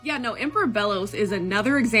Yeah, no, Emperor Bellows is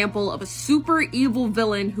another example of a super evil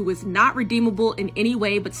villain who is not redeemable in any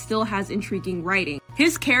way but still has intriguing writing.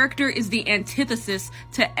 His character is the antithesis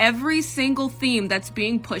to every single theme that's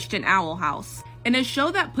being pushed in Owl House. In a show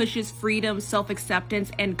that pushes freedom, self-acceptance,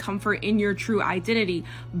 and comfort in your true identity,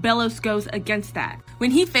 Bellows goes against that. When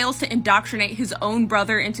he fails to indoctrinate his own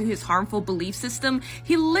brother into his harmful belief system,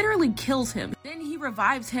 he literally kills him. Then he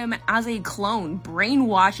revives him as a clone,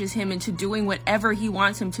 brainwashes him into doing whatever he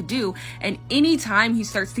wants him to do, and anytime he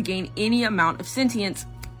starts to gain any amount of sentience,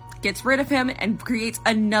 gets rid of him and creates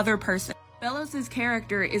another person. Bellows'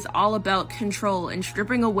 character is all about control and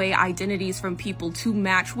stripping away identities from people to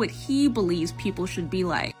match what he believes people should be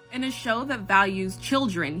like. In a show that values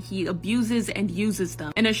children, he abuses and uses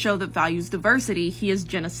them. In a show that values diversity, he is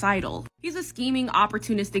genocidal. He's a scheming,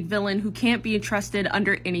 opportunistic villain who can't be trusted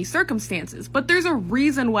under any circumstances, but there's a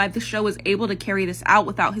reason why the show is able to carry this out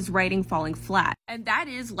without his writing falling flat. And that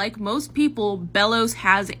is, like most people, Bellows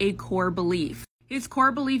has a core belief. His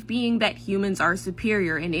core belief being that humans are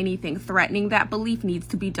superior and anything threatening that belief needs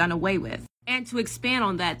to be done away with. And to expand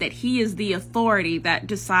on that he is the authority that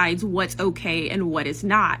decides what's okay and what is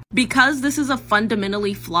not. Because this is a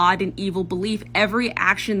fundamentally flawed and evil belief, every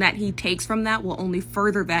action that he takes from that will only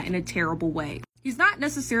further that in a terrible way. He's not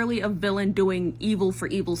necessarily a villain doing evil for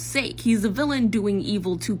evil's sake. He's a villain doing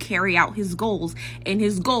evil to carry out his goals, and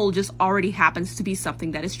his goal just already happens to be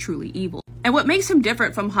something that is truly evil. And what makes him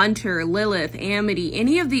different from Hunter, Lilith, Amity,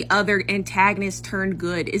 any of the other antagonists turned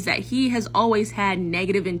good is that he has always had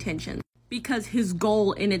negative intentions. Because his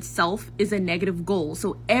goal in itself is a negative goal,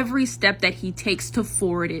 so every step that he takes to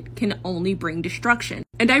forward it can only bring destruction.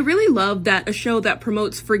 And I really love that a show that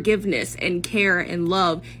promotes forgiveness and care and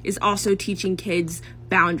love is also teaching kids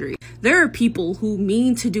boundaries. There are people who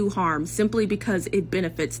mean to do harm simply because it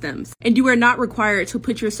benefits them, and you are not required to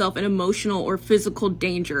put yourself in emotional or physical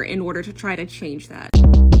danger in order to try to change that.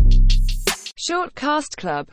 Short Cast Club